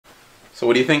So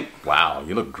what do you think? Wow,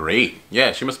 you look great.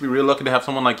 Yeah, she must be real lucky to have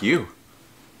someone like you.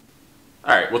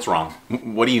 Alright, what's wrong?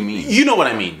 What do you mean? You know what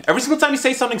I mean. Every single time you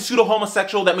say something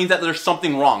pseudo-homosexual, that means that there's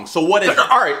something wrong. So what is it?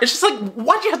 Alright, it's just like,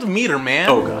 why'd you have to meet her, man?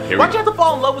 Oh god, here why'd you have to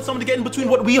fall in love with someone to get in between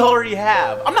what we already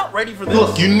have? I'm not ready for this.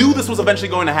 Look, you knew this was eventually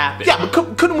going to happen. Yeah,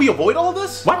 but couldn't we avoid all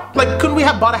this? What? Like, couldn't we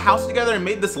have bought a house together and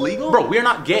made this legal? Bro, we're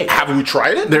not gay. Haven't we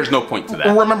tried it? There's no point to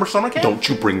that. Remember summer camp? Don't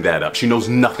you bring that up. She knows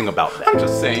nothing about that. I'm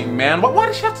just saying, man. Why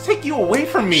does she have to take you away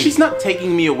from me? She's not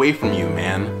taking me away from you,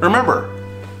 man. Remember,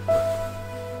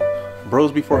 bros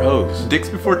before hoes, dicks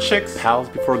before chicks, pals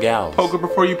before gals, poker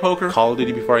before you poker, Call of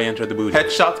Duty before I enter the booty,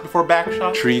 headshots before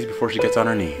backshots, trees before she gets on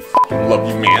her knees. Love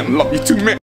you, man. Love you too, man.